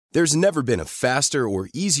There's never been a faster or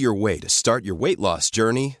easier way to start your weight loss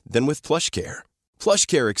journey than with PlushCare.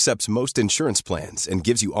 PlushCare accepts most insurance plans and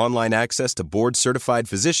gives you online access to board-certified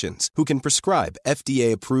physicians who can prescribe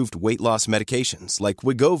FDA-approved weight loss medications like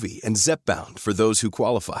Wegovy and Zepbound for those who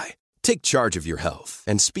qualify. Take charge of your health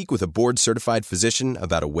and speak with a board-certified physician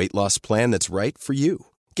about a weight loss plan that's right for you.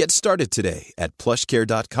 Get started today at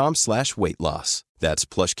plushcare.com/weight-loss. That's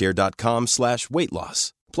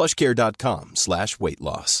plushcare.com/weight-loss.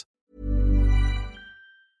 plushcare.com/weight-loss.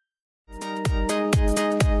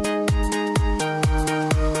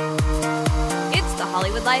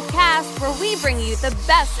 Hollywood Life Cast, where we bring you the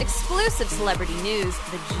best exclusive celebrity news,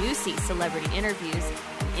 the juicy celebrity interviews,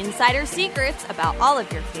 and insider secrets about all of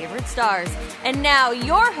your favorite stars. And now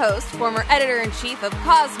your host, former editor-in-chief of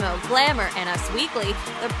Cosmo, Glamour, and Us Weekly,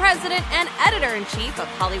 the president and editor-in-chief of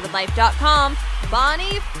HollywoodLife.com,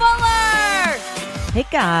 Bonnie Fuller! Hey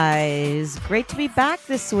guys, great to be back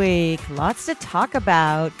this week. Lots to talk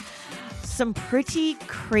about. Some pretty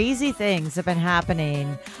crazy things have been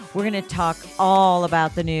happening. We're going to talk all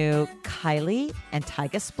about the new Kylie and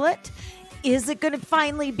Tyga split. Is it going to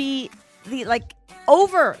finally be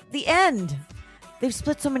over the end? They've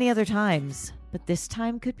split so many other times, but this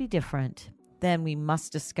time could be different. Then we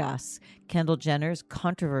must discuss Kendall Jenner's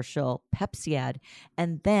controversial Pepsi ad,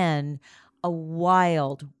 and then a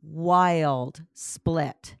wild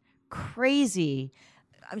split. Crazy,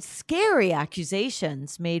 scary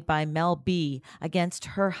accusations made by Mel B against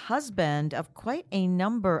her husband of quite a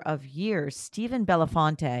number of years, Stephen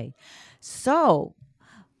Belafonte. So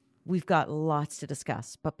we've got lots to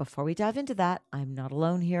discuss. But before we dive into that, I'm not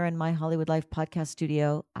alone here in my Hollywood Life podcast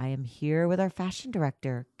studio. I am here with our fashion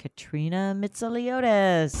director, Katrina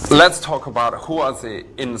Mitsaliotis. Let's talk about who are the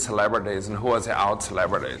in celebrities and who are the out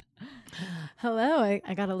celebrities. Hello, I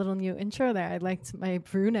got a little new intro there. I liked my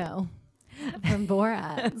Bruno from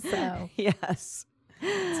Borat. So Yes.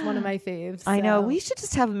 It's one of my faves. I know. We should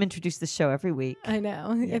just have him introduce the show every week. I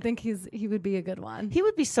know. Yeah. I think he would be a good one. He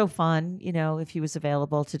would be so fun, if he was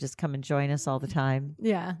available to just come and join us all the time.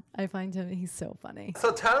 Yeah, I find he's so funny.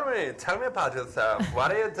 So tell me about yourself.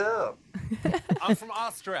 What do you do? I'm from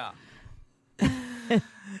Austria.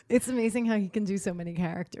 It's amazing how he can do so many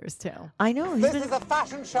characters too. I know. This is a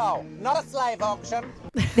fashion show, not a slave auction.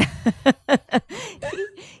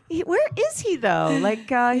 Where is he though?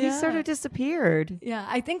 He sort of disappeared. Yeah,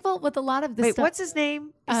 I think with a lot of this Wait, stuff, what's his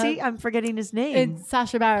name? See, I'm forgetting his name. It's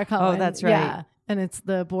Sacha Baron Cohen. Oh, that's right. Yeah. And it's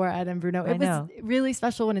the Borat and Bruno. It was really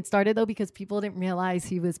special when it started though, because people didn't realize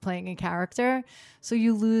he was playing a character. So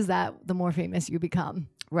you lose that the more famous you become.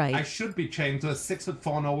 Right. I should be chained to a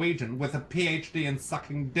 6'4" Norwegian with a PhD in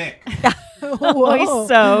sucking dick. Oh, he's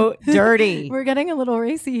so dirty. We're getting a little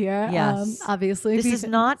racy here. Yes. Obviously. This is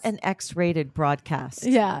not an X-rated broadcast.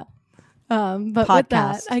 Yeah. But podcast. With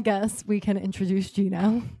that, I guess we can introduce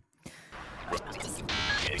Gino.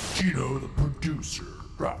 Gino, the producer,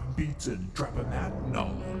 dropping beats and dropping that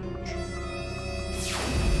knowledge.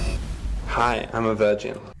 Hi, I'm a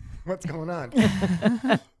virgin. What's going on?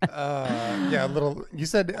 You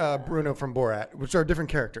said Bruno from Borat, which are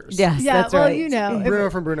different characters. Yes, yeah, that's well, right.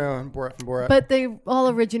 Bruno from Bruno and Borat from Borat. But they all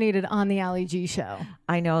originated on the Ali G show.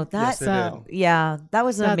 I know that. Yes, they did. Yeah, that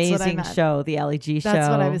was an That's what I amazing meant. show, the Ali G show. That's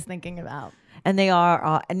what I was thinking about. And they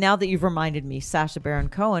are, and now that you've reminded me, Sacha Baron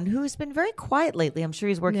Cohen, who has been very quiet lately. I'm sure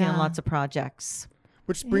he's working on lots of projects.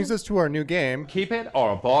 Which brings us to our new game. Keep it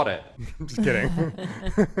or abort it. I'm just kidding.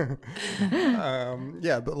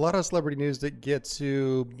 But a lot of celebrity news to get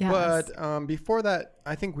to. Yes. But before that,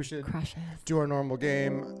 I think we should do our normal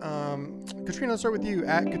game. Katrina, let's start with you.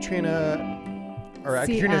 At Katrina, or at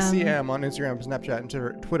Katrina CM on Instagram, Snapchat, and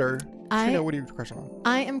Twitter. Katrina, what are you crushing on?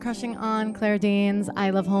 I am crushing on Claire Danes. I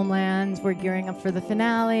love Homeland. We're gearing up for the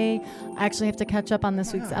finale. I actually have to catch up on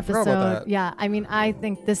this week's I forgot about episode. that. Yeah, I mean, I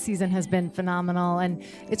think this season has been phenomenal, and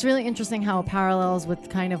it's really interesting how it parallels with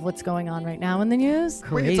kind of what's going on right now in the news.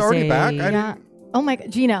 Wait, it's already back? Yeah. Oh my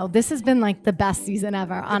God, Gino, this has been like the best season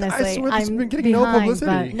ever, honestly. I swear it's I'm been getting no behind,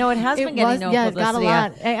 publicity. but No, it has been getting no publicity. Yeah, it got a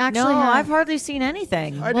lot. It actually had, I've hardly seen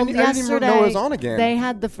anything. I didn't even know it was on again. They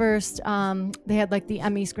had the first, they had like the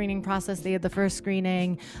Emmy screening process. They had the first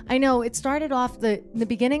screening. I know it started off in the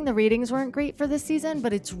beginning, the ratings weren't great for this season,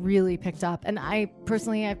 but it's really picked up. And I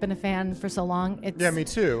personally, I've been a fan for so long. It's Yeah, me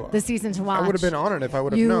too. the season to watch. I would have been on it if I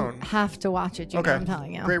would have You known. have to watch it, Gino, Okay. I'm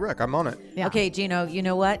telling you. Great rec. I'm on it. Yeah. Okay, Gino, you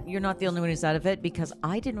know what? You're not the only one who's out of it. it because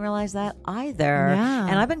I didn't realize that either. Yeah.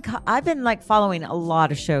 And I've been like following a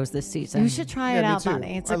lot of shows this season. You should try it out,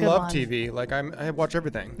 Bonnie. It's a good love one. TV. Like I watch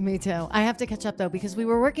everything. Me too. I have to catch up though because we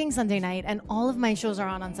were working Sunday night and all of my shows are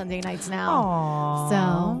on Sunday nights now. Aww.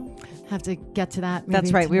 So have to get to that. Maybe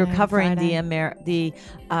That's right. We were tonight, covering Friday. the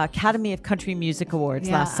Academy of Country Music Awards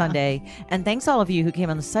last Sunday. And thanks all of you who came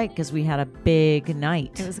on the site because we had a big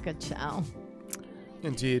night. It was a good show.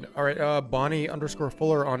 Indeed. All right.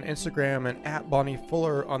 Bonnie_Fuller on Instagram and at Bonnie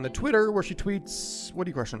Fuller on the Twitter where she tweets. What are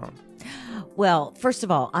you crushing on? Well, first of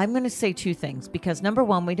all, I'm going to say two things because number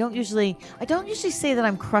one, I don't usually say that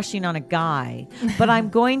I'm crushing on a guy, but I'm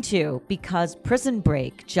going to because Prison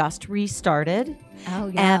Break just restarted. Oh,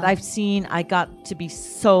 yeah. And I got to be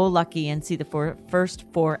so lucky and see the first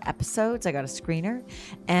 4 episodes. I got a screener.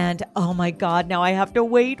 And oh my God, now I have to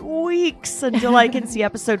wait weeks until I can see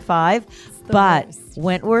episode 5. But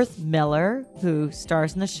Wentworth Miller, who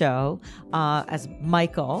stars in the show as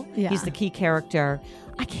Michael, he's the key character.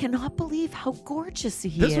 I cannot believe how gorgeous he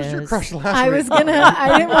is. This was your crush last week.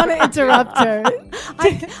 I didn't want to interrupt her.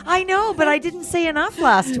 I know, but I didn't say enough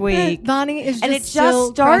last week. Bonnie is just and it just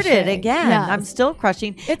still started crushing. again. Yes. I'm still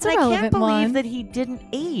crushing. It's and a I can't relevant believe one. that he didn't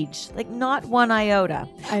age, like not one iota.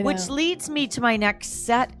 I know. Which leads me to my next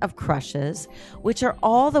set of crushes, which are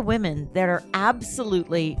all the women that are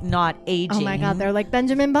absolutely not aging. Oh my God, they're like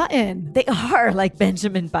Benjamin Button. They are like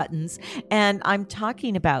Benjamin Buttons. And I'm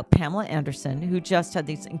talking about Pamela Anderson, who just had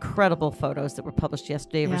these incredible photos that were published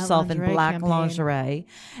yesterday of herself in lingerie black campaign. lingerie.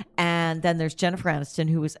 And then there's Jennifer Aniston,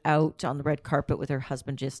 who was out on the red carpet with her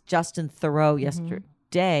husband, Justin Theroux,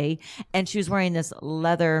 yesterday. And she was wearing this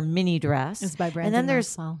leather mini dress. It's by and Brandon then there's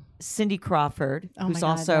Maxwell. Cindy Crawford, Oh my who's God,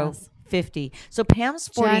 also yes. 50. So Pam's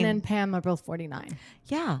 40. Jen and Pam are both 49.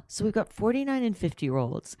 Yeah. So we've got 49 and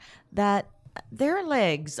 50-year-olds that their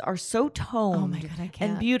legs are so toned Oh my God, I and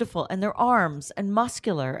can't. beautiful, and their arms and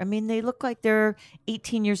muscular. I mean, they look like they're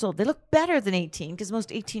 18 years old. They look better than 18 because most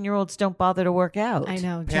 18-year-olds don't bother to work out. I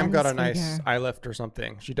know. Pam got a Jen's nice figure. eye lift or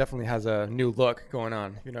something. She definitely has a new look going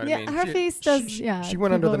on. You know what I mean? Her face does, She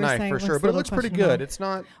went under the people were knife saying for looks sure, a but it little looks pretty questionable. good. It's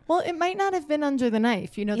not. Well, it might not have been under the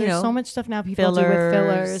knife. You know, there's know, so much stuff now people do with fillers.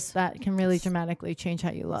 fillers that can really dramatically change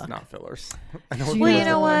how you look. It's not fillers. I know. She Well, you was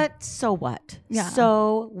know a- what? So what? Yeah.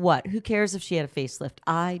 So what? Who cares if she had a facelift?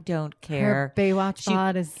 I don't care. Her Baywatch She-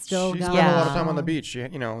 bod is still She gone. spent a lot of time on the beach. You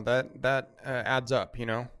know that adds up. You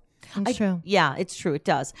know. It's true. Yeah, it's true. It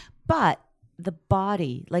does. But the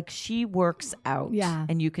body, like she works out. Yeah.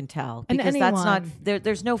 And you can tell. And Because that's not, anyone-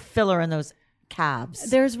 there's no filler in those calves.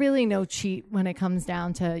 There's really no cheat when it comes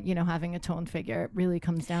down to, having a toned figure. It really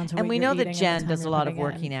comes down to And what we you're know that eating and the Jen time does a you're lot of putting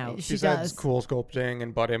in. working out. She Besides does. cool sculpting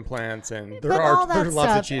and butt implants, and But all that there's lots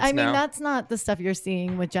of stuff, cheats I mean, now. that's not the stuff you're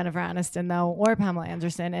seeing with Jennifer Aniston, though, or Pamela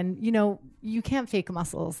Anderson. And, you can't fake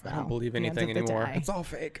muscles, though. I don't believe at the end anything of the anymore. day. It's all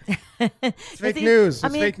fake. It's fake news.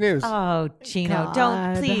 It's fake news. Oh, Gino,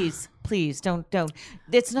 don't, please, don't.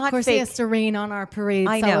 It's not Of course, fake. he has to rain on our parade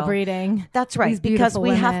I know. celebrating. That's right, these because beautiful we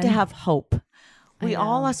have to women. have hope. We know.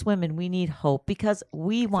 all us women, we need hope because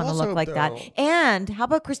we want to False look hope, like that. though. And how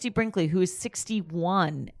about Christy Brinkley, who is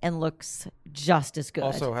 61 and looks just as good?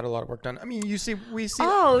 Also had a lot of work done. I mean, we see.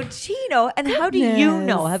 Oh, Gino! And how do you Goodness.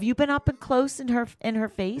 know? Have you been up and close in her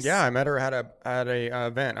face? Yeah, I met her at a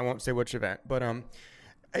event. I won't say which event, but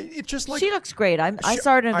it's just like she looks great. I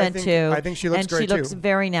saw her at an I event think- too. I think she looks and great she looks too.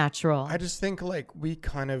 very natural. I just think like we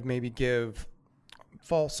kind of maybe give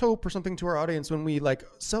false hope or something to our audience when we like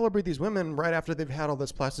celebrate these women right after they've had all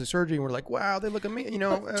this plastic surgery and we're like, wow, they look amazing.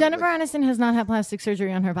 Jennifer Aniston has not had plastic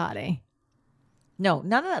surgery on her body. No,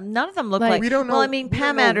 none of them look Like- like. We don't know- Well, I mean, we don't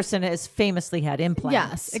Pam know- Anderson has famously had implants.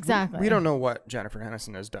 Yes, exactly. we don't know what Jennifer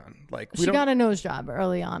Aniston has done. Like we She don't. got a nose job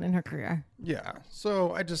early on in her career. Yeah.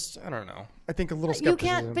 So I don't know. I think a little You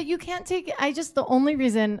skepticism. can't take the only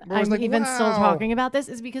reason I was I'm like, even still wow. talking about this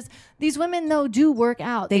is because these women though do work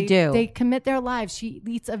out. They do. They commit their lives. She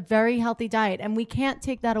eats a very healthy diet and we can't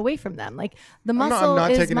take that away from them. Like the not- muscle I'm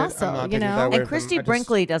not is taking it- I'm muscle, not you taking it know? that way. And Christy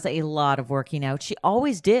Brinkley does a lot of working out. She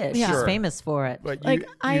always did. Yeah. She's Sure. famous for it. But Like,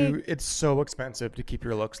 it's so expensive to keep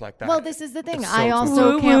your looks like that. Well, this is the thing. It's so I expensive.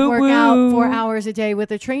 also can't work out Woo, woo. 4 hours a day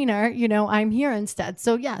with a trainer. I'm here instead.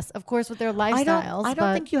 So yes, of course, with their lifestyles. I don't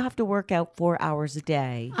but think you have to work out 4 hours a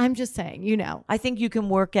day. I'm just saying, I think you can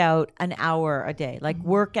work out an hour a day. Like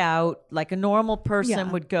work out like a normal person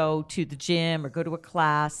Yeah. would go to the gym or go to a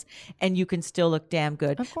class, and you can still look damn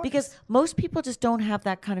good. Of course. Because most people just don't have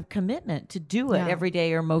that kind of commitment to do it Yeah. every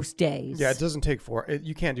day or most days. Yeah, it doesn't take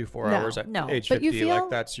you can't do 4 No, hours at no. age But 50. you feel-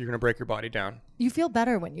 You're going to break your body down. you feel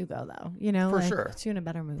better when you go though. For like, sure. It's you in a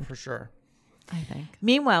better mood. For sure. I think.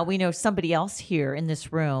 Meanwhile, we know somebody else here in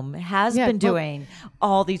this room has been doing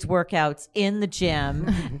all these workouts in the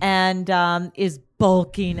gym and is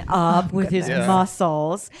bulking up with his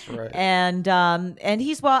muscles. Right. And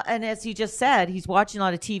he's and as he just said, he's watching a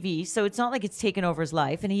lot of TV, so it's not like it's taken over his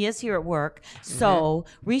life, and he is here at work. So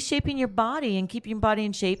reshaping your body and keeping your body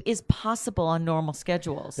in shape is possible on normal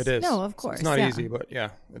schedules. It is. No, of course. It's not easy, but yeah,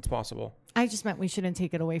 it's possible. I just meant we shouldn't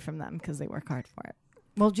take it away from them because they work hard for it.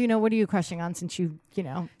 Well, Gino, what are you crushing on since you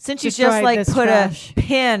since you just like put a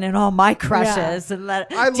pin in all my crushes and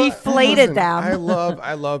deflated them? I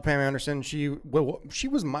love Pam Anderson. She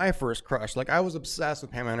was my first crush. Like I was obsessed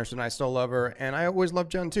with Pam Anderson. I still love her, and I always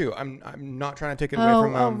loved Jen too. I'm not trying to take it away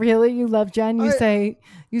from them. Oh, really? You love Jen? You say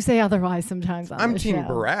otherher's sometimes. I'm Team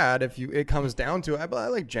Brad if it comes down to it, but I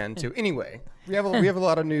like Jen too. Anyway, we have a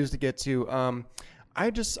lot of news to get to. I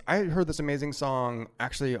heard this amazing song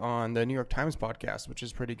actually on the New York Times podcast, which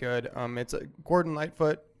is pretty good. It's a Gordon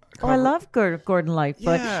Lightfoot cover. I love Gordon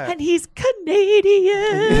Lightfoot, and he's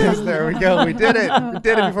Canadian. Yes, there we go. We did it. We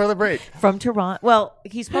did it before the break. From Toronto. Well,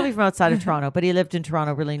 he's probably from outside of Toronto, but he lived in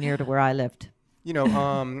Toronto, really near to where I lived. You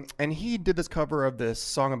know, and he did this cover of this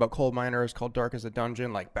song about coal miners called "Dark as a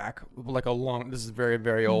Dungeon," this is very,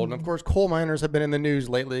 very old. And of course, coal miners have been in the news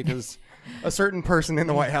lately because a certain person in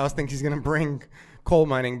the White House thinks he's going to bring coal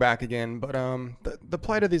mining back again. But the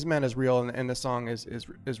plight of these men is real, and the song is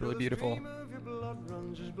really beautiful.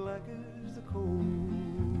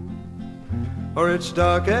 Or it's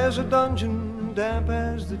dark as a dungeon, damp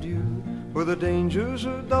as the dew, where the dangers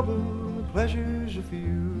are double, the pleasures are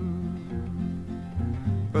few.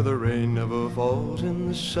 Where the rain never falls and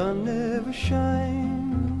the sun never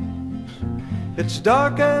shines. It's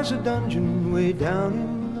dark as a dungeon way down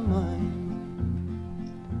in the mine.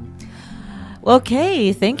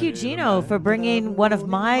 Okay, thank you, Gino, for bringing one of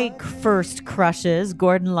my first crushes,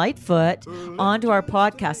 Gordon Lightfoot, onto our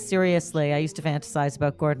podcast. Seriously, I used to fantasize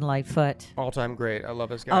about Gordon Lightfoot. All-time great. I love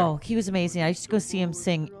this guy. Oh, he was amazing. I used to go see him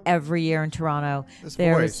sing every year in Toronto. This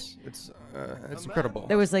voice, it's incredible.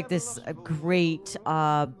 There was like this great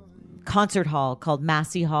concert hall called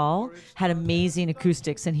Massey Hall, had amazing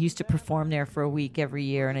acoustics, and he used to perform there for a week every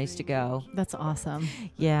year, and I used to go. That's awesome.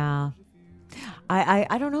 Yeah.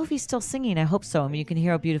 I don't know if he's still singing. I hope so. I mean, you can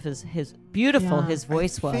hear how beautiful his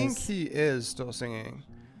voice was. I think he is still singing.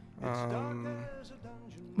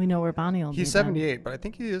 We know where Bonnie will be. He's 78, but I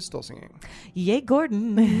think he is still singing. Yay,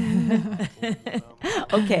 Gordon.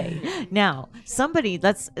 Okay, now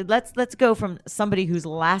let's go from somebody who's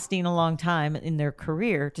lasting a long time in their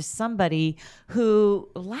career to somebody who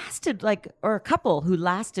lasted or a couple who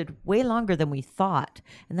lasted way longer than we thought,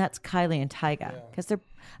 and that's Kylie and Tyga, because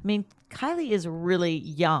Kylie is really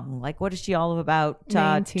young. Like, what is she all of about?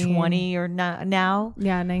 20 or now?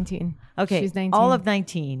 Yeah, 19. Okay, she's 19. All of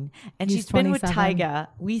 19, and He's she's been 27. with Tyga,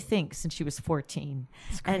 we think, since she was 14.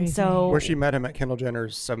 And so, where she met him at Kendall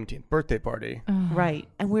Jenner's 17th birthday party. Right,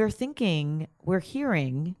 and we're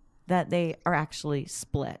hearing that they are actually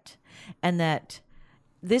split, and that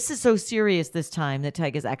this is so serious this time that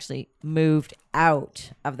Tyga's actually moved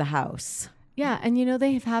out of the house. Yeah, and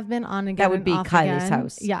they have been on again. That would be Kylie's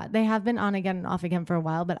house. Yeah, they have been on again and off again for a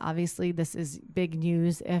while, but obviously this is big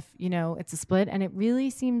news if, it's a split, and it really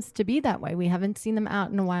seems to be that way. We haven't seen them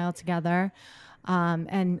out in a while together.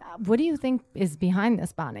 And what do you think is behind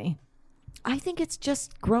this, Bonnie? I think it's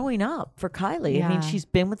just growing up for Kylie. Yeah. I mean, she's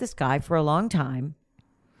been with this guy for a long time.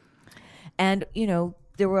 And,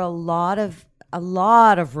 there were a lot of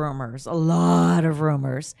rumors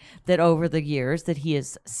that over the years that he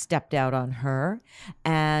has stepped out on her.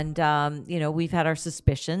 And, we've had our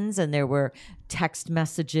suspicions, and there were text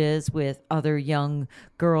messages with other young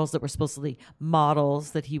girls that were supposedly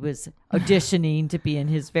models that he was auditioning to be in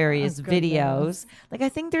his various videos. Like, I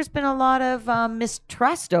think there's been a lot of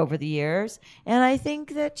mistrust over the years. And I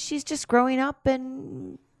think that she's just growing up,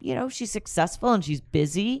 and she's successful and she's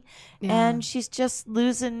busy, and she's just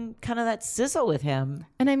losing kind of that sizzle with him.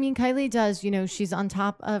 And I mean, Kylie does, she's on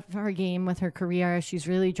top of her game with her career. She's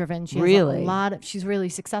really driven. She's really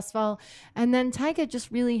successful. And then Tyga just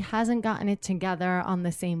really hasn't gotten it together on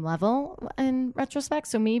the same level in retrospect.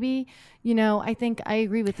 So maybe, I think I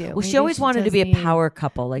agree with you. Well, maybe she always wanted to be a power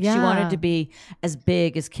couple. Like, she wanted to be as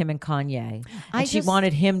big as Kim and Kanye. And she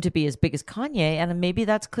wanted him to be as big as Kanye. And maybe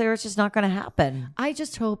that's clear. It's just not going to happen. I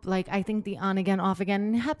just hope, I think the on again, off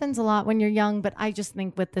again happens a lot when you're young, but I just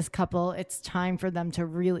think with this couple, it's time for them to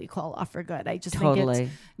really call off for good. I just think it's,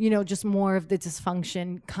 just more of the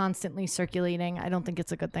dysfunction constantly circulating. I don't think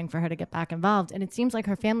it's a good thing for her to get back involved. And it seems like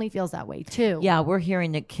her family feels that way too. Yeah, we're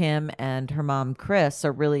hearing that Kim and her mom, Kris,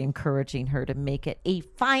 are really encouraging her to make it a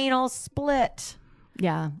final split.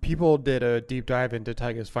 Yeah. People did a deep dive into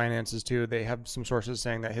Tyga's finances too. They have some sources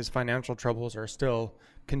saying that his financial troubles are still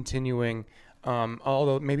continuing.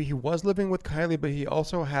 Although maybe he was living with Kylie, but he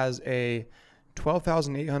also has a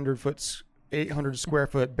 12,800 square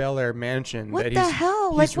foot Bel Air mansion. What the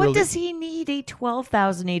hell? Like, what does he need a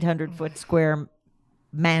 12,800 foot square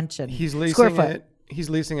mansion? He's leasing it. He's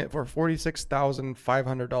leasing it for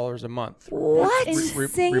 $46,500 a month. What?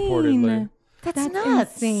 Insane. Reportedly. That's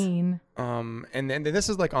nuts. Insane. And then this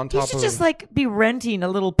is like on top of. You should just like be renting a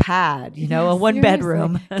little pad, a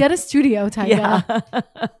 1-bedroom. Get a studio, Tyga. Yeah.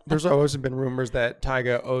 There's always been rumors that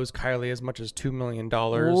Tyga owes Kylie as much as $2 million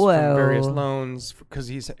Whoa. from various loans because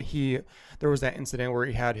there was that incident where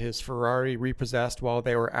he had his Ferrari repossessed while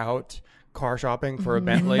they were out car shopping for a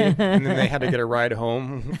Bentley, and then they had to get a ride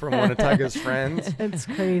home from one of Tyga's friends. It's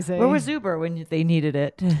crazy. Where was Uber when they needed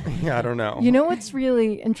it? Yeah, I don't know. You know what's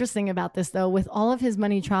really interesting about this, though? With all of his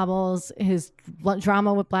money troubles, his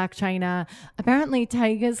drama with Blac Chyna, apparently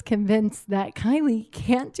Tyga's convinced that Kylie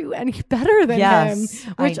can't do any better than him.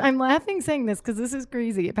 Which I'm laughing saying this because this is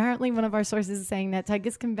crazy. Apparently, one of our sources is saying that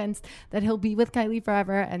Tyga's convinced that he'll be with Kylie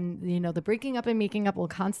forever, and the breaking up and making up will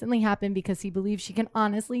constantly happen because he believes she can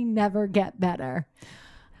honestly never get better.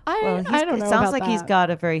 I don't know. It sounds about like he's that.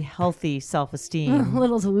 got a very healthy self-esteem. A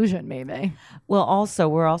little delusion, maybe. Well,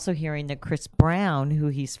 we're also hearing that Chris Brown, who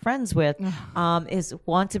he's friends with,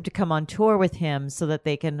 wants him to come on tour with him so that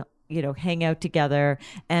they can, hang out together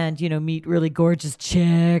and, meet really gorgeous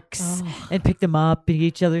chicks and pick them up, be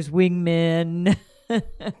each other's wingmen.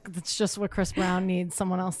 That's just what Chris Brown needs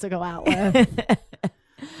someone else to go out with.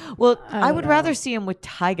 Well, I would rather see him with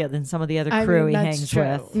Tyga than some of the other crew he hangs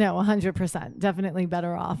with. No, 100%. Definitely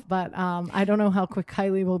better off. But I don't know how quick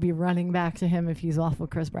Kylie will be running back to him if he's off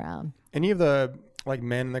with Chris Brown. Any of the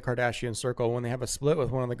men in the Kardashian circle, when they have a split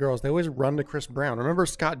with one of the girls, they always run to Chris Brown. Remember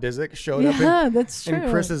Scott Disick showed up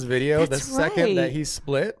in Chris's video second that he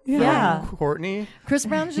split from Courtney? Chris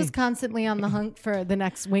Brown's just constantly on the hunt for the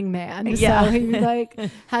next wingman. Yeah. So he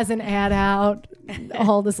has an ad out.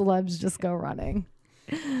 All the celebs just go running.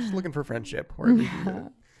 Just looking for friendship wherever you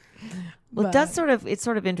can. Well, it's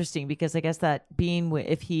sort of interesting because I guess that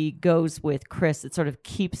if he goes with Chris, it sort of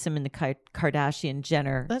keeps him in the Kardashian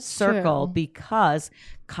Jenner circle because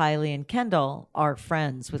Kylie and Kendall are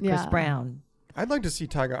friends with Chris Brown. I'd like to see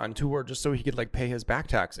Tyga on tour just so he could pay his back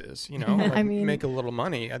taxes, make a little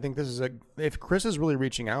money. I think this is if Chris is really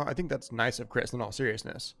reaching out, I think that's nice of Chris in all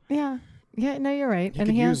seriousness. Yeah. Yeah, no, you're right.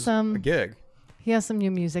 He has a gig. He has some new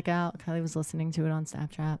music out. Kylie was listening to it on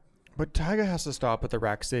Snapchat. But Tyga has to stop with the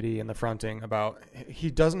Rack City and the fronting about he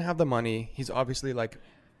doesn't have the money. He's obviously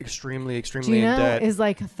extremely in debt. Is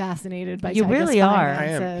fascinated by you Tyga's really are.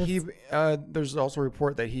 finances. I am. There's also a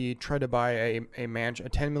report that he tried to buy a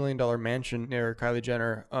 $10 million mansion near Kylie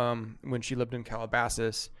Jenner when she lived in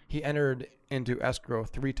Calabasas. He entered into escrow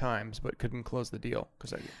 3 times but couldn't close the deal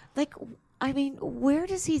where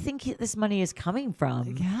does he think this money is coming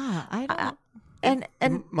from? Yeah, I don't. And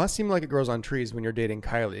it must seem like it grows on trees when you're dating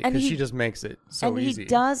Kylie because she just makes it so easy. And he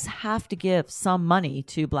does have to give some money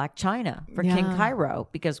to Blac Chyna for King Cairo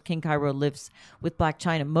because King Cairo lives with Blac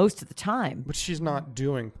Chyna most of the time. Which she's not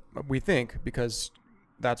doing, we think, because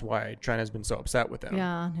that's why China's been so upset with him.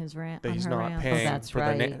 Yeah, on his rant. That he's not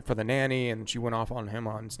paying for the nanny, and she went off on him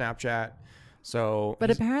on Snapchat.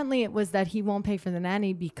 But apparently it was that he won't pay for the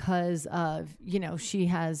nanny because of, she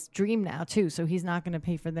has Dream now too. So he's not going to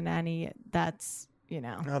pay for the nanny. That's,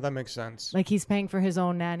 No, that makes sense. He's paying for his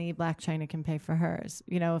own nanny. Blac Chyna can pay for hers.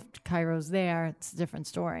 If Cairo's there, it's a different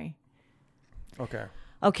story.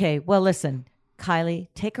 Okay. Well, listen, Kylie,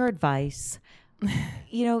 take her advice.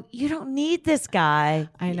 You don't need this guy.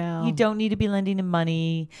 I know. You don't need to be lending him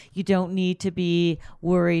money. You don't need to be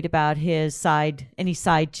worried about any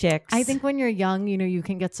side chicks. I think when you're young, you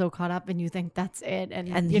can get so caught up and you think that's it. And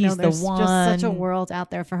he's there's the one. Just such a world out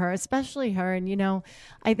there for her, especially her. And,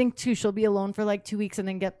 I think too, she'll be alone for 2 weeks and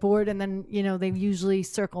then get bored. And then, they usually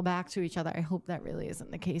circle back to each other. I hope that really isn't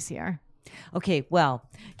the case here. Okay. Well,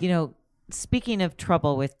 speaking of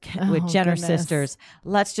trouble with Jenner sisters,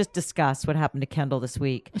 let's just discuss what happened to Kendall this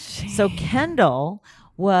week. So Kendall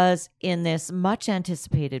was in this much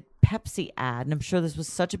anticipated Pepsi ad, and I'm sure this was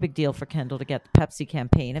such a big deal for Kendall to get the Pepsi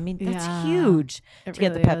campaign. I mean, that's huge to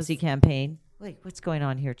get the Pepsi campaign. Wait, what's going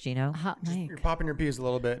on here, Gino? Hot mic. You're popping your peas a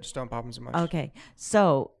little bit. Just don't pop them so much. Okay.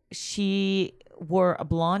 So she wore a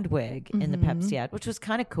blonde wig in the Pepsi ad, which was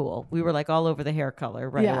kind of cool. We were all over the hair color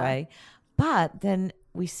right away. But then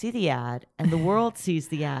we see the ad and the world sees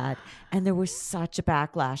the ad, and there was such a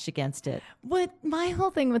backlash against it. What my whole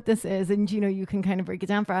thing with this is, and you can kind of break it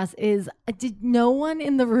down for us, is did no one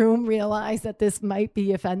in the room realize that this might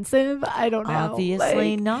be offensive? I don't know.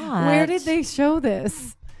 Obviously not. Where did they show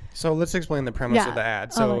this? So let's explain the premise of the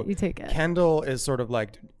ad. So you take it. Kendall is sort of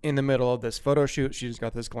like in the middle of this photo shoot. She's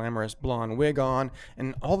got this glamorous blonde wig on,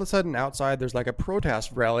 and all of a sudden outside there's like a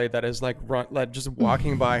protest rally that is like just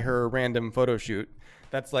walking by her random photo shoot.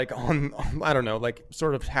 That's like on, I don't know, like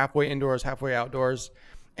sort of halfway indoors, halfway outdoors.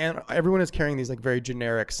 And everyone is carrying these like very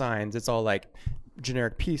generic signs. It's all like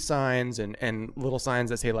generic peace signs and little signs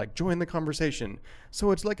that say like join the conversation.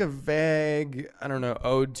 So it's like a vague, I don't know,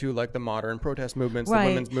 ode to like the modern protest movements, the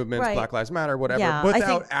women's movements, Black Lives Matter, whatever,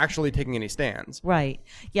 without actually taking any stands. Right.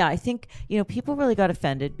 Yeah, I think, people really got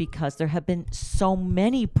offended because there have been so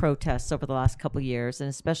many protests over the last couple of years, and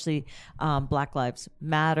especially Black Lives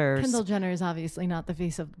Matter. Kendall Jenner is obviously not the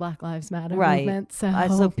face of the Black Lives Matter movement.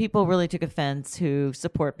 So people really took offense who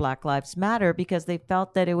support Black Lives Matter because they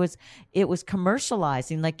felt that it was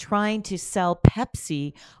commercializing, like trying to sell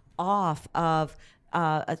Pepsi off of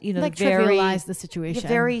like trivialize the situation,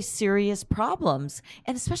 very serious problems.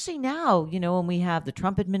 And especially now, when we have the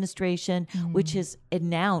Trump administration, which has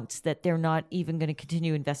announced that they're not even going to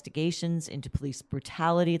continue investigations into police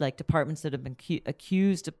brutality, like departments that have been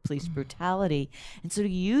accused of police brutality. And so to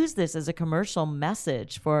use this as a commercial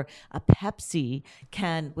message for a Pepsi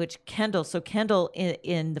can, which Kendall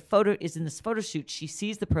in the photo is in this photo shoot, she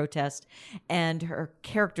sees the protest, and her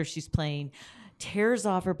character she's playing tears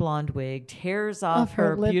off her blonde wig, tears off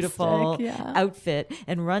her beautiful outfit,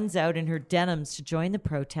 and runs out in her denims to join the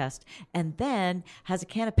protest, and then has a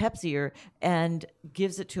can of Pepsi and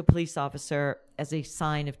gives it to a police officer as a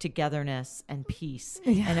sign of togetherness and peace.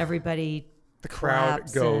 Yeah. And everybody, the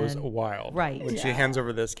crowd goes wild when she hands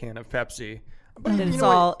over this can of Pepsi. But it's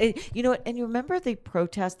all, and you remember the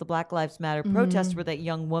protest, the Black Lives Matter protest, where that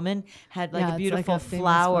young woman had like a beautiful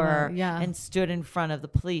flower and stood in front of the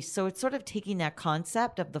police. So it's sort of taking that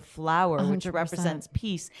concept of the flower, 100%. Which represents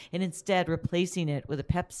peace, and instead replacing it with a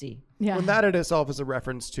Pepsi. Yeah. Well, that in itself is a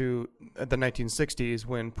reference to the 1960s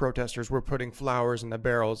when protesters were putting flowers in the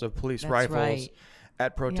barrels of police rifles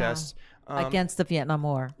at protests. Yeah. Against the Vietnam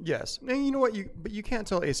War. Yes. And you know what? But you can't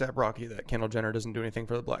tell A$AP Rocky that Kendall Jenner doesn't do anything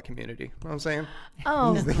for the black community. You know what I'm saying?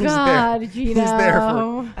 Oh, God, Gino.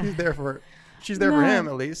 She's there for him,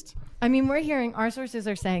 at least. I mean, our sources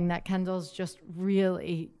are saying that Kendall's just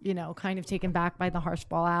really, kind of taken back by the harsh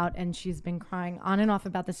fallout, and she's been crying on and off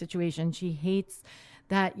about the situation. She hates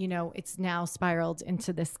that, it's now spiraled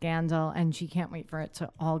into this scandal, and she can't wait for it to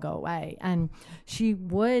all go away. And she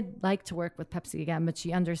would like to work with Pepsi again, but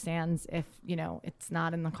she understands if, it's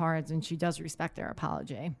not in the cards, and she does respect their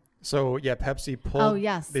apology. So, Pepsi pulled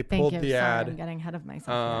the ad. I'm getting ahead of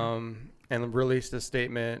myself. And released a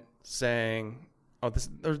statement saying,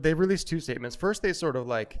 they released two statements. First, they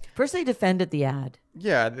defended the ad.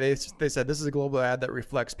 Yeah, they said this is a global ad that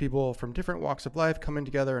reflects people from different walks of life coming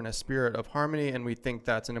together in a spirit of harmony, and we think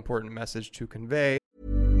that's an important message to convey.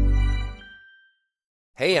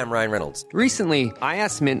 Hey, I'm Ryan Reynolds. Recently, I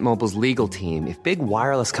asked Mint Mobile's legal team if big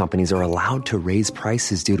wireless companies are allowed to raise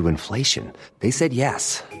prices due to inflation. They said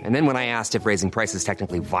yes. And then when I asked if raising prices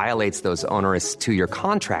technically violates those onerous 2-year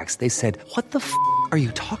contracts, they said, "What the f*** are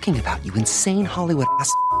you talking about, you insane Hollywood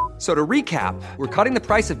ass?" So to recap, we're cutting the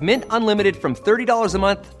price of Mint Unlimited from $30 a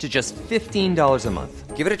month to just $15 a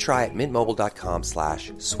month. Give it a try at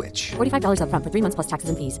mintmobile.com/switch. $45 up front for 3 months plus taxes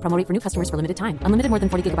and fees. Promo rate for new customers for limited time. Unlimited more than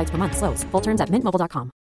 40 gigabytes per month. Slows full terms at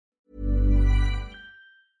mintmobile.com.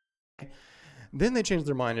 Then they changed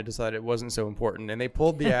their mind and decided it wasn't so important, and they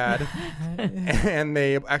pulled the ad. And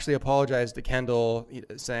they actually apologized to Kendall,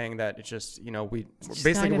 saying that it's just, we're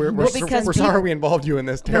sorry we involved you in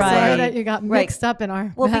this terrible ad. That you got mixed up in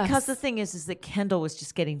our mess. Because because the thing is that Kendall was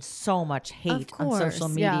just getting so much hate on social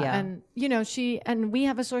media. Yeah. And we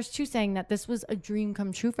have a source too saying that this was a dream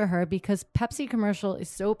come true for her because Pepsi commercial is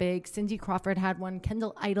so big. Cindy Crawford had one.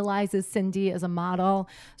 Kendall idolizes Cindy as a model.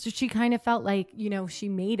 So she kind of felt like, she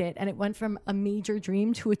made it, and it went from a major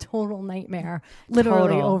dream to a total nightmare,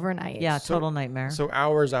 literally overnight. Yeah, total nightmare. So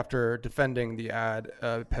hours after defending the ad,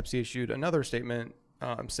 Pepsi issued another statement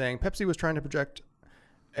saying Pepsi was trying to project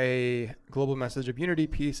a global message of unity,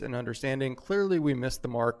 peace, and understanding. Clearly, we missed the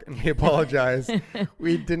mark, and we apologize.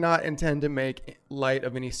 We did not intend to make light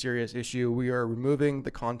of any serious issue. We are removing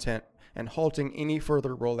the content and halting any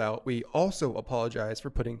further rollout. We also apologize for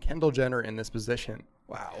putting Kendall Jenner in this position.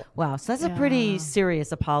 Wow. So that's a pretty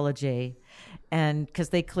serious apology. And because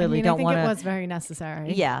they clearly don't want to. I think it was very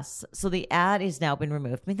necessary. Yes. So the ad is now been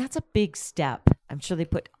removed. I mean, that's a big step. I'm sure they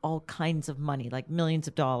put all kinds of money, like millions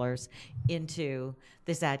of dollars, into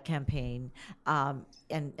this ad campaign, and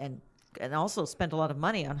also spent a lot of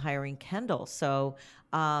money on hiring Kendall. So,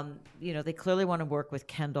 they clearly want to work with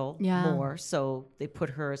Kendall more. So they put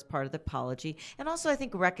her as part of the apology. And also, I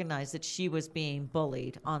think, recognize that she was being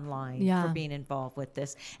bullied online for being involved with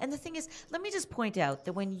this. And the thing is, let me just point out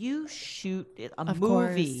that when you shoot a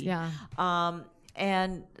movie,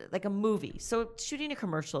 and like a movie, so shooting a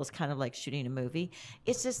commercial is kind of like shooting a movie.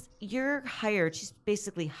 It's just she's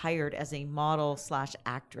basically hired as a model /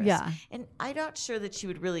 actress. Yeah. And I'm not sure that she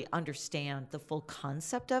would really understand the full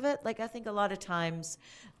concept of it. Like, I think a lot of times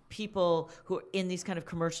people who are in these kind of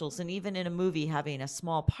commercials and even in a movie having a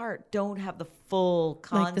small part don't have the full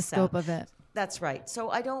concept. Like the scope of it. That's right. So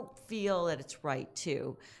I don't feel that it's right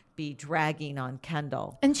to be dragging on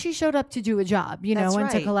Kendall. And she showed up to do a job, and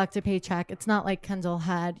to collect a paycheck. It's not like Kendall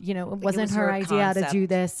had, it wasn't her idea to do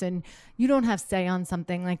this. And you don't have say on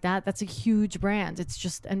something like that. That's a huge brand. It's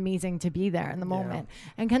just amazing to be there in the moment.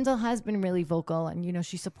 And Kendall has been really vocal, and,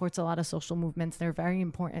 she supports a lot of social movements. They're very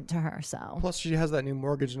important to her. So plus she has that new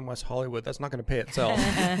mortgage in West Hollywood. That's not going to pay itself.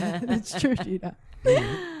 That's true, Gina.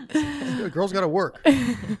 The girl's got to work.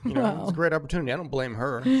 It's a great opportunity. I don't blame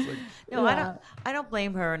her. I don't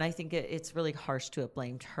blame her, and I think it's really harsh to have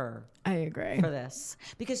blamed her. I agree for this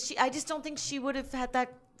because I just don't think she would have had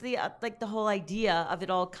the whole idea of it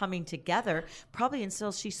all coming together probably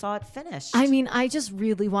until she saw it finished. I mean, I just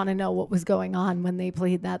really want to know what was going on when they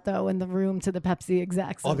played that though in the room to the Pepsi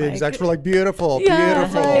execs. All the execs were like, beautiful.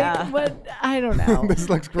 But I don't know. This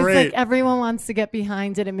looks great. It's like everyone wants to get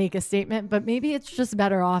behind it and make a statement, but maybe it's just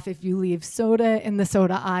better off if you leave soda in the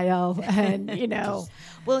soda aisle and,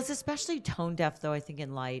 Well, it's especially tone deaf though, I think,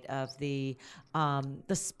 in light of the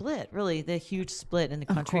split, really the huge split in the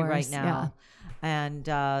country right now. And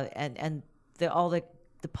all the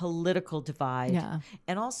political divide,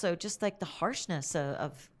 and also just like the harshness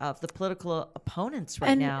of the political opponents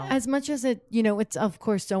right now. As much as it, it's of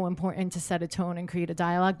course so important to set a tone and create a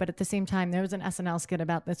dialogue, but at the same time, there was an SNL skit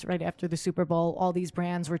about this right after the Super Bowl. All these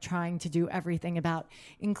brands were trying to do everything about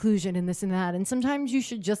inclusion and this and that, and sometimes you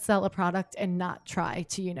should just sell a product and not try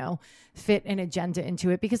to, fit an agenda into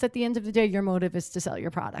it, because at the end of the day, your motive is to sell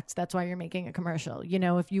your products. That's why you're making a commercial.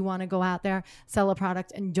 If you want to go out there, sell a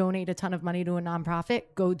product and donate a ton of money to a nonprofit,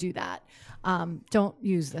 go do that. Don't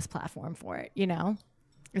use this platform for it,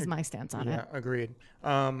 is my stance on it. Yeah, agreed.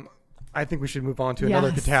 I think we should move on to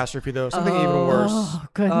another catastrophe, though. Something even worse. Oh,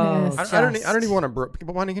 goodness. I don't even want to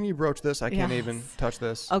Bonnie, can you broach this? I can't even touch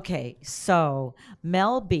this. Okay, so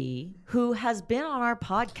Mel B, who has been on our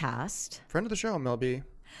podcast. Friend of the show, Mel B.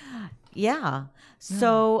 Yeah.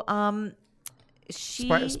 So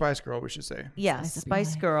Spice Girl, we should say. Yes,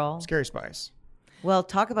 Spice Girl. Scary Spice. Well,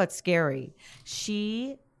 talk about scary.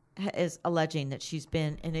 She is alleging that she's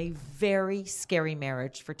been in a very scary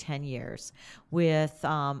marriage for 10 years with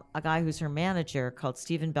a guy who's her manager called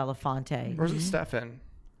Stephen Belafonte. Or is it Stefan?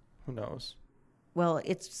 Who knows? Well,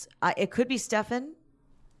 it could be Stefan,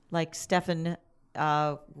 like Stefan.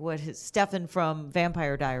 Stefan from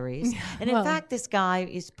Vampire Diaries, and in fact, this guy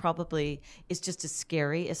is just as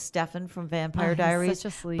scary as Stefan from Vampire Diaries,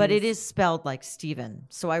 but it is spelled like Steven,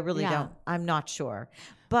 so I really don't. I'm not sure,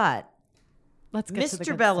 but let's get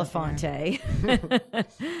Mr. Belafonte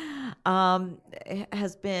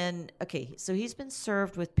has been so he's been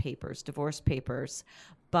served with divorce papers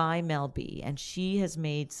by Mel B, and she has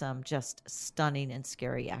made some just stunning and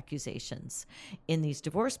scary accusations in these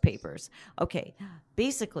divorce papers. Okay,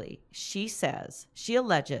 basically, she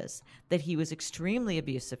alleges that he was extremely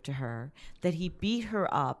abusive to her, that he beat her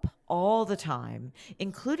up all the time,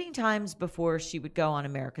 including times before she would go on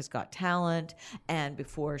America's Got Talent and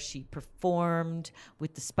before she performed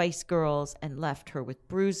with the Spice Girls, and left her with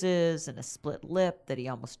bruises and a split lip, that he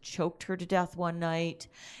almost choked her to death one night.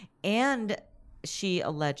 And she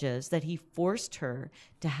alleges that he forced her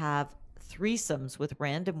to have threesomes with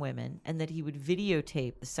random women, and that he would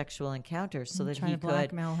videotape the sexual encounters so that he could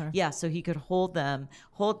blackmail her. Yeah, so he could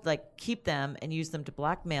keep them and use them to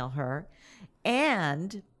blackmail her.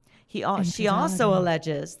 And she also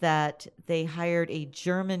alleges that they hired a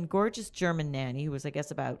gorgeous German nanny who was, I guess,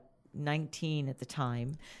 about 19 at the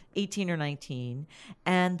time, 18 or 19,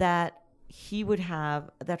 and that he would have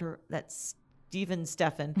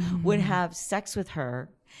Stefan would have sex with her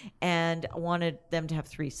and wanted them to have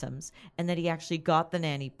threesomes, and that he actually got the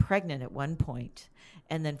nanny pregnant at one point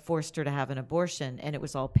and then forced her to have an abortion, and it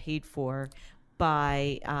was all paid for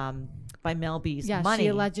by Mel B's money. She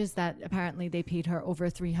alleges that apparently they paid her over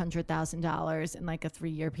 $300,000 in like a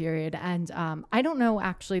 3-year period. And I don't know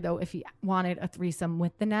actually though if he wanted a threesome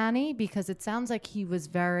with the nanny, because it sounds like he was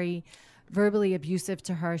very verbally abusive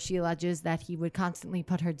to her. She alleges that he would constantly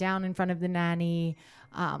put her down in front of the nanny,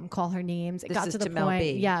 call her names. It got to the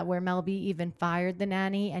point, where Mel B even fired the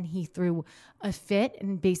nanny, and he threw a fit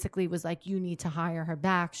and basically was like, "You need to hire her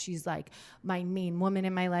back. She's like my main woman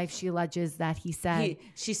in my life." She alleges that he said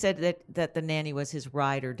she said that the nanny was his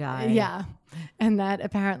ride or die. Yeah, and that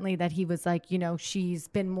apparently that he was like, she's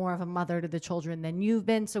been more of a mother to the children than you've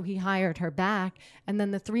been, so he hired her back. And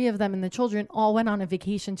then the three of them and the children all went on a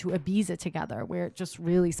vacation to Ibiza together, where it just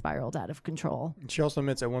really spiraled out of control. She also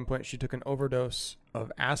admits at one point she took an overdose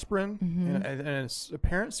of aspirin and an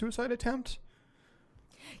apparent suicide attempt.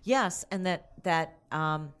 Yes, and that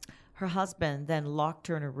her husband then locked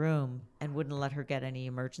her in a room and wouldn't let her get any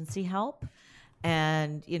emergency help.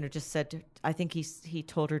 And, just said, I think he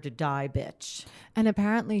told her to die, bitch. And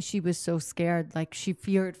apparently she was so scared, like she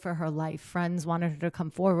feared for her life. Friends wanted her to come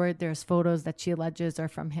forward. There's photos that she alleges are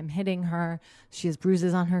from him hitting her. She has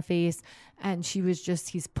bruises on her face. And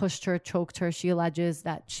he's pushed her, choked her. She alleges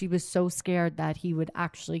that she was so scared that he would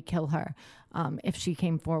actually kill her if she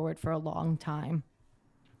came forward for a long time.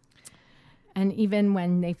 And even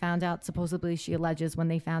when they found out, supposedly she alleges, when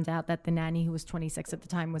they found out that the nanny, who was 26 at the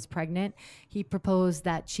time, was pregnant, he proposed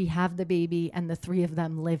that she have the baby and the three of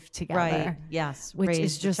them live together. Right, yes. Which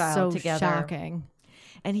is just so shocking.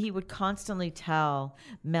 And he would constantly tell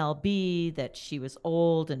Mel B that she was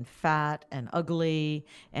old and fat and ugly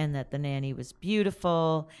and that the nanny was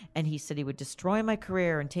beautiful. And he said he would destroy my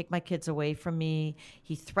career and take my kids away from me.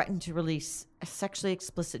 He threatened to release sexually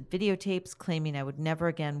explicit videotapes, claiming I would never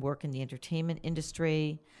again work in the entertainment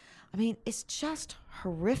industry. I mean, it's just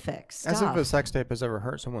horrific stuff. As if a sex tape has ever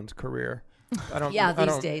hurt someone's career. I don't.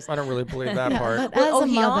 These days. I don't really believe that part. But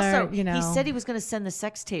he said he was going to send the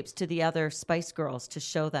sex tapes to the other Spice Girls to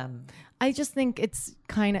show them. I just think it's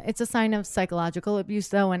a sign of psychological abuse,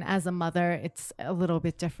 though, and as a mother, it's a little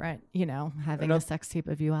bit different, having a sex tape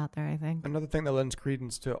of you out there. I think another thing that lends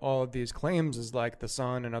credence to all of these claims is like The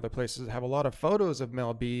Sun and other places have a lot of photos of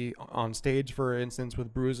Mel B on stage, for instance,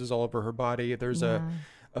 with bruises all over her body. There's a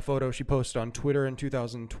photo she posted on Twitter in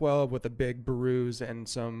 2012 with a big bruise and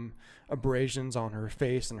some abrasions on her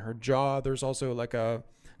face and her jaw. There's also like a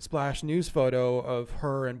Splash News photo of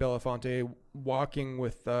her and Belafonte walking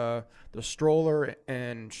with the stroller,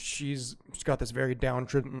 and she's got this very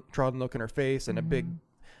downtrodden look in her face and a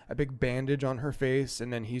big bandage on her face,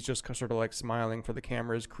 and then he's just sort of like smiling for the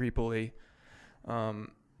cameras creepily.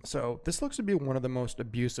 So this looks to be one of the most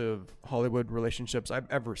abusive Hollywood relationships I've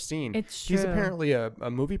ever seen. It's true. He's apparently a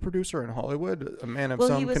movie producer in Hollywood, a man of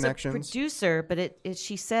some connections. Well, he was a producer, but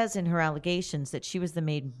she says in her allegations that she was the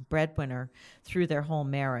main breadwinner through their whole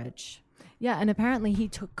marriage. Yeah, and apparently he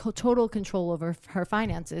took total control over her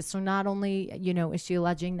finances. So not only, is she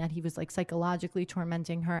alleging that he was like psychologically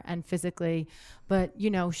tormenting her and physically, but,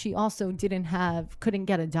 she also couldn't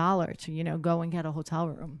get $1 to, go and get a hotel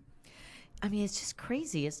room. I mean, it's just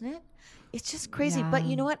crazy, isn't it? It's just crazy. Yeah. But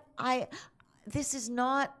you know what? This is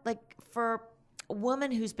not like, for a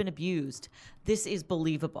woman who's been abused, this is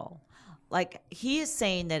believable. Like, he is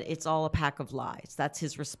saying that it's all a pack of lies. That's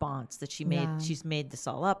his response, that she's made this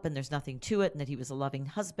all up and there's nothing to it, and that he was a loving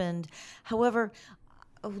husband. However,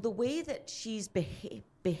 the way that she's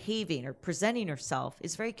behaving or presenting herself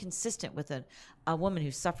is very consistent with a woman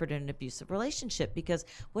who suffered in an abusive relationship, because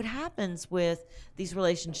what happens with these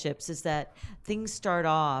relationships is that things start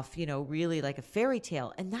off, really like a fairy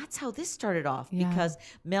tale. And that's how this started off, because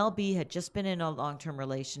Mel B had just been in a long-term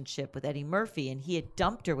relationship with Eddie Murphy, and he had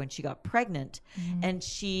dumped her when she got pregnant. And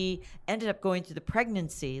she ended up going through the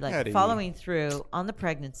pregnancy, following through on the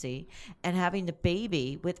pregnancy and having the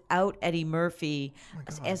baby without Eddie Murphy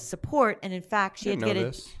as support. And in fact, she had to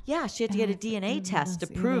get she had to get a DNA test to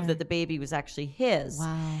prove that the baby was actually his.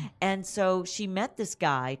 Wow. And so she met this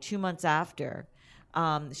guy 2 months after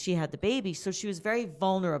she had the baby. So she was very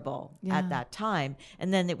vulnerable at that time.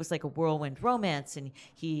 And then it was like a whirlwind romance, and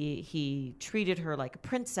he treated her like a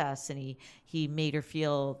princess, and he made her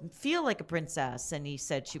feel like a princess, and he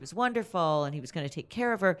said she was wonderful and he was going to take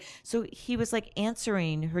care of her. So he was like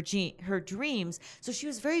answering her dreams. So she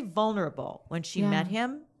was very vulnerable when she met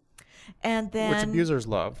him. And then, which abusers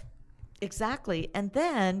love. Exactly. And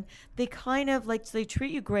then they kind of they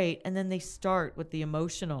treat you great, and then they start with the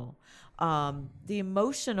emotional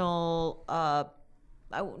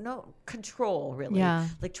control, really. Yeah.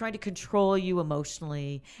 Like trying to control you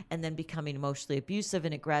emotionally, and then becoming emotionally abusive,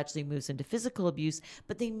 and it gradually moves into physical abuse.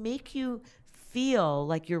 But they make you feel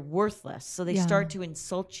like you're worthless. So they start to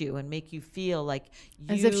insult you and make you feel like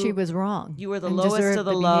as if she was wrong. You were the lowest of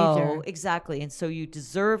the low. Exactly. And so you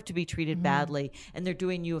deserve to be treated badly. And they're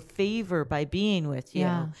doing you a favor by being with you.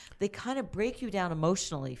 Yeah. They kind of break you down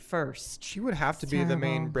emotionally first. She would have to be the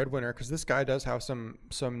main breadwinner because this guy does have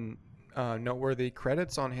some noteworthy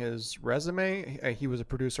credits on his resume. He was a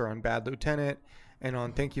producer on Bad Lieutenant and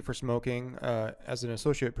on Thank You for Smoking as an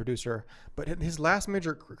associate producer. But his last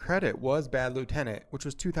major credit was Bad Lieutenant, which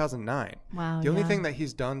was 2009. Wow. The only thing that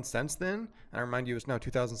he's done since then, and I remind you it's now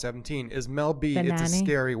 2017, is Mel B. The It's Nanny. a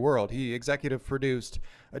Scary World. He executive produced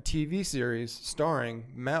a TV series starring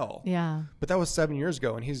Mel. Yeah. But that was 7 years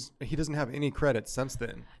ago, and he doesn't have any credits since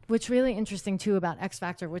then. What's really interesting, too, about X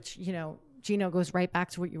Factor, which, Gino goes right back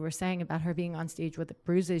to what you were saying about her being on stage with the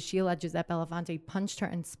bruises. She alleges that Belafonte punched her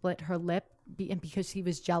and split her lip because he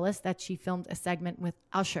was jealous that she filmed a segment with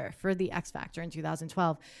Usher for the X Factor in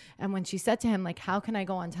 2012. And when she said to him, like, how can I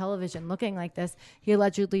go on television looking like this? He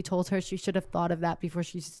allegedly told her she should have thought of that before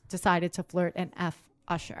she decided to flirt and F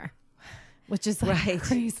Usher, which is like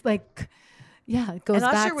crazy. Like, yeah, it goes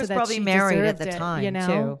and back Usher was to that probably she married at the deserved it, time,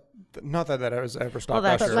 too. Not that has ever stopped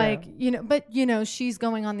that's Usher. But like, she's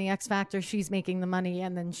going on the X Factor, she's making the money,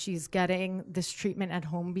 and then she's getting this treatment at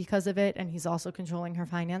home because of it, and he's also controlling her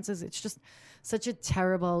finances. It's just such a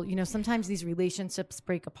terrible, sometimes these relationships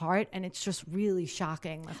break apart, and it's just really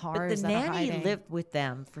shocking, the horrors But the that are nanny hiding. lived with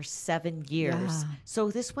them for 7 years. Yeah. So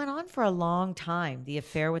this went on for a long time, the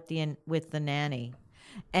affair with the nanny.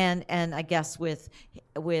 And I guess with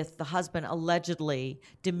the husband allegedly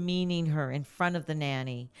demeaning her in front of the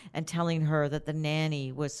nanny and telling her that the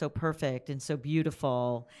nanny was so perfect and so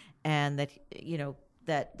beautiful, and that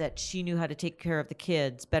that she knew how to take care of the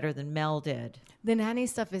kids better than Mel did. The nanny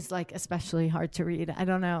stuff is like especially hard to read. I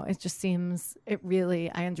don't know. It just seems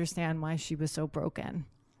I understand why she was so broken.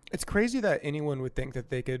 It's crazy that anyone would think that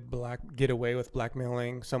they could get away with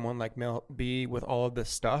blackmailing someone like Mel B with all of this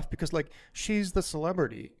stuff, because like she's the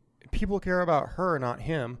celebrity. People care about her, not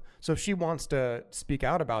him. So if she wants to speak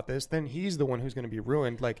out about this, then he's the one who's going to be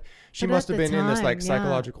ruined. Like she But must at have the been in this time, like yeah.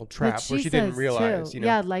 psychological trap Which where she she didn't says, realize, too. you know,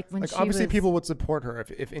 Yeah, like when she obviously was- people would support her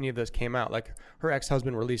if any of this came out. Like her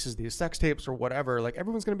ex-husband releases these sex tapes or whatever, like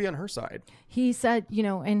everyone's going to be on her side. He said,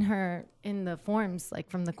 in the forms, like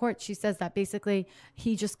from the court, she says that basically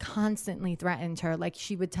he just constantly threatened her. Like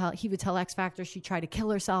he would tell X Factor she'd try to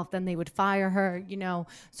kill herself, then they would fire her,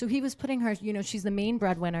 So he was putting her, she's the main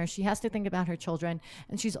breadwinner. She has to think about her children.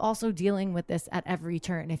 And she's also dealing with this at every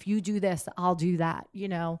turn. If you do this, I'll do that,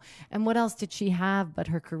 And what else did she have but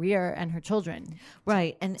her career and her children?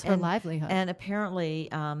 Right. It's her livelihood. And apparently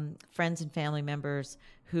friends and family members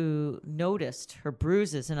who noticed her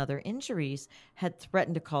bruises and other injuries had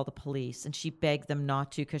threatened to call the police, and she begged them not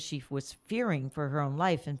to because she was fearing for her own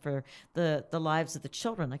life and for the lives of the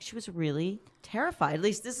children. Like she was really terrified. At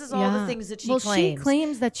least this is all the things that she claims. She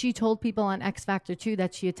claims that she told people on X Factor too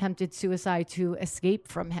that she attempted suicide to escape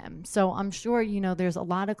from him. So I'm sure, there's a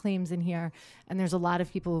lot of claims in here, and there's a lot of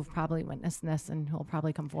people who've probably witnessed this and who'll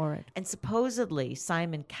probably come forward. And supposedly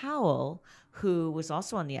Simon Cowell, who was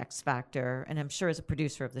also on the X Factor, and I'm sure is a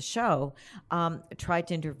producer of the show, tried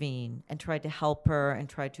to intervene and tried to help her and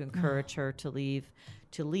tried to encourage her to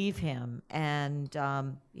leave him. And,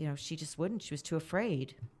 she just wouldn't. She was too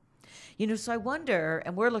afraid. So I wonder,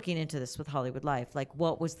 and we're looking into this with Hollywood Life, like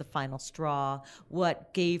what was the final straw?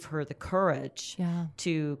 What gave her the courage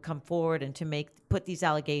to come forward and to put these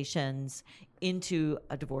allegations into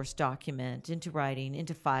a divorce document, into writing,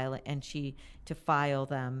 into file, and to file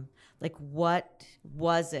them? Like, what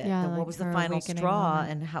was it? Yeah, what like was the her final awakening straw,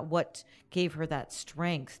 moment. and what gave her that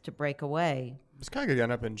strength to break away? This guy could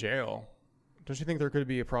end up in jail. Don't you think there could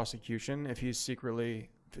be a prosecution if he's secretly...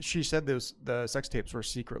 She said the sex tapes were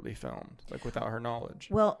secretly filmed, like without her knowledge.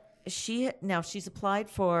 Well, she's applied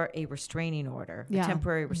for a restraining order, a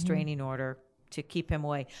temporary restraining order to keep him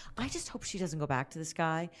away. I just hope she doesn't go back to this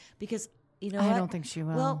guy because, I don't think she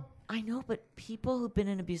will. Well, I know, but people who've been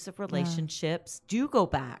in abusive relationships do go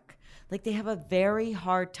back. Like they have a very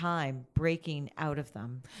hard time breaking out of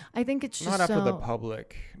them. I think it's just not after the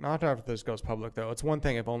public. Not after this goes public, though. It's one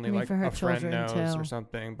thing if only like a friend knows or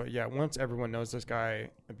something. But yeah, once everyone knows this guy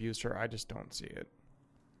abused her, I just don't see it.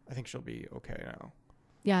 I think she'll be okay now.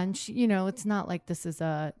 Yeah, and she, it's not like this is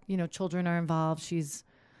children are involved. She's,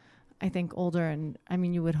 I think, older, and I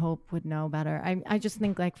mean, you would hope would know better. I just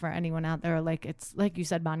think like for anyone out there, like it's like you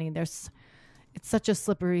said, Bonnie, it's such a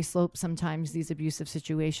slippery slope sometimes, these abusive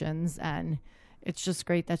situations, and it's just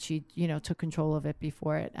great that she, took control of it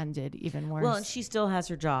before it ended even worse. Well, and she still has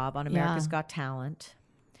her job on America's Got Talent.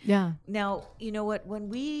 Yeah. Now, you know what? When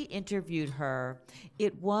we interviewed her,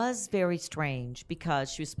 it was very strange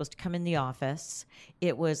because she was supposed to come in the office.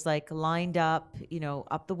 It was like lined up,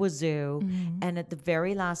 up the wazoo. And at the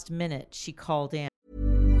very last minute, she called in.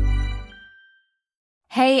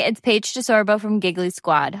 Hey, it's Paige DeSorbo from Giggly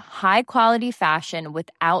Squad. High quality fashion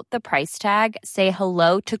without the price tag. Say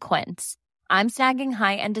hello to Quince. I'm snagging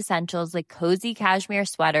high-end essentials like cozy cashmere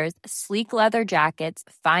sweaters, sleek leather jackets,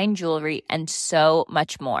 fine jewelry, and so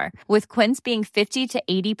much more. With Quince being 50 to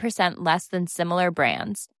 80% less than similar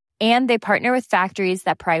brands. And they partner with factories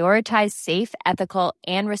that prioritize safe, ethical,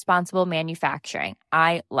 and responsible manufacturing.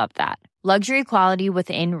 I love that. Luxury quality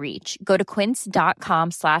within reach. Go to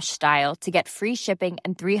quince.com/style to get free shipping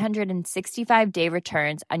and 365-day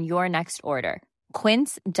returns on your next order.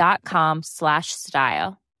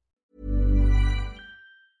 Quince.com/style.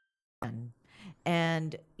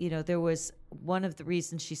 And, there was one of the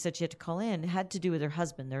reasons she said she had to call in had to do with her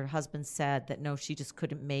husband. Her husband said that, no, she just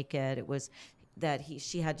couldn't make it. It was that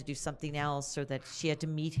she had to do something else or that she had to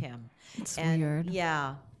meet him. It's weird.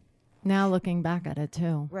 Yeah. Now looking back at it,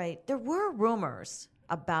 too. Right. There were rumors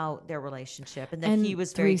about their relationship and that he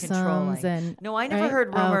was very controlling. No, I never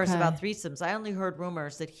heard rumors about threesomes. I only heard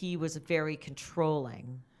rumors that he was very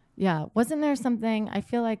controlling. Yeah. Wasn't there something, I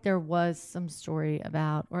feel like there was some story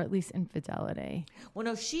about, or at least infidelity. Well,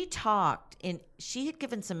 no, she had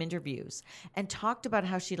given some interviews and talked about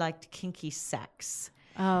how she liked kinky sex.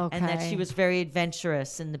 Oh, okay. And that she was very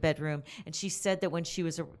adventurous in the bedroom. And she said that when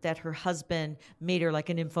that her husband made her like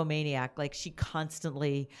an nymphomaniac, like she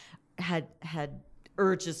constantly had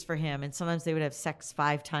urges for him. And sometimes they would have sex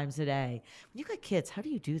 5 times a day. When you got kids, how do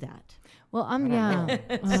you do that? Well,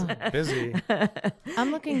 busy.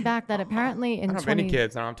 I'm looking back that apparently in I don't have any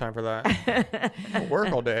kids. I don't have time for that. I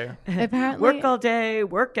work all day. Apparently, work all day,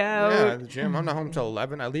 work out. Yeah, the gym. I'm not home till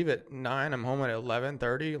 11. I leave at 9. I'm home at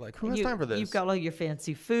 11:30. Like, who has time for this? You've got all your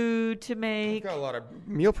fancy food to make. I've got a lot of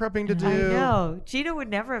meal prepping to do. I know. Gina would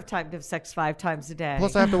never have time to have sex 5 times a day.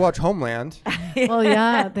 Plus, I have to watch Homeland. Well,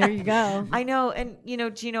 yeah, there you go. I know. And,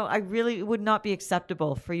 Gino, I really would not be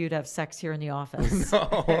acceptable for you to have sex here in the office.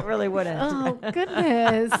 No. It really wouldn't. Oh,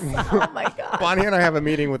 goodness. Oh, my God. Bonnie and I have a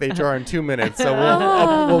meeting with HR in 2 minutes, so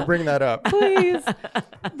we'll bring that up. Please.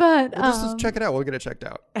 But we'll just check it out. We'll get it checked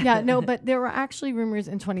out. Yeah, no, but there were actually rumors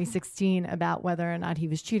in 2016 about whether or not he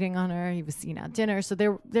was cheating on her. He was seen at dinner. So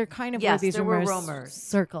there kind of were these rumors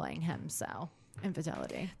circling him. So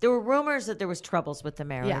infidelity. There were rumors that there was troubles with the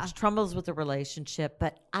marriage, troubles with the relationship,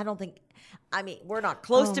 but I don't think... we're not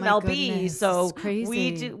close to Mel B, so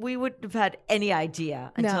we wouldn't have had any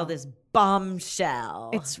idea until this bombshell.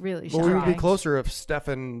 It's really strange. Well, we would be closer if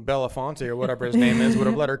Stefan Belafonte or whatever his name is would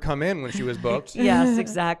have let her come in when she was booked. Yes,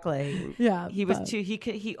 exactly. Yeah, he was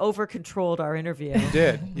he over controlled our interview.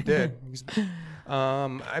 He did.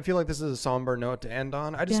 I feel like this is a somber note to end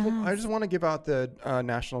on. I just want to give out the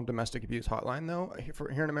National Domestic Abuse Hotline though.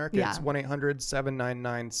 Here in America, it's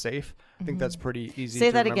 1-800-799-SAFE. I think that's pretty easy. Say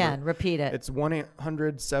to that remember. again. Repeat it. It's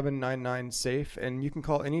 1-800-799-SAFE, and you can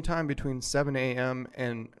call anytime between 7 a.m.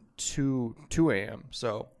 and 2 a.m.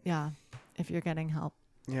 So if you're getting help.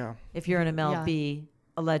 Yeah. If you're in a Mel B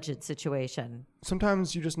alleged situation.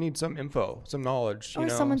 Sometimes you just need some info, some knowledge, or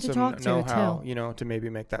someone to talk to, know-how, to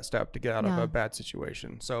maybe make that step to get out of a bad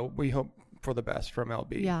situation. So we hope for the best from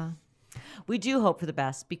LB. Yeah. We do hope for the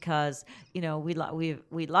best because, we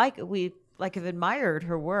have admired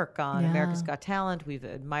her work on America's Got Talent. We've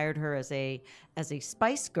admired her as a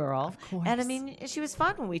Spice Girl. Of course. And she was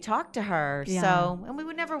fun when we talked to her. Yeah. So, and we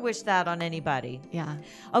would never wish that on anybody. Yeah.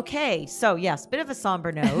 Okay. So yes, bit of a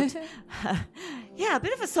somber note. A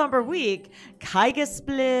bit of a somber week. Kyga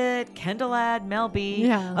split, Kendall ad, Mel B.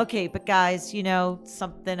 Yeah. Okay. But guys,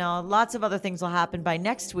 something else, lots of other things will happen by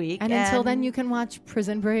next week. And until then, you can watch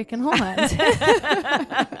Prison Break and Homeland.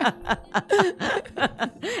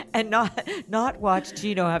 And not watch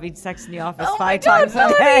Gino having sex in the office 5 times a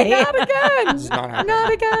day. Not again.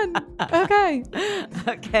 Not again. Okay.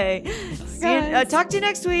 Okay. Talk to you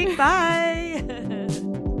next week. Bye.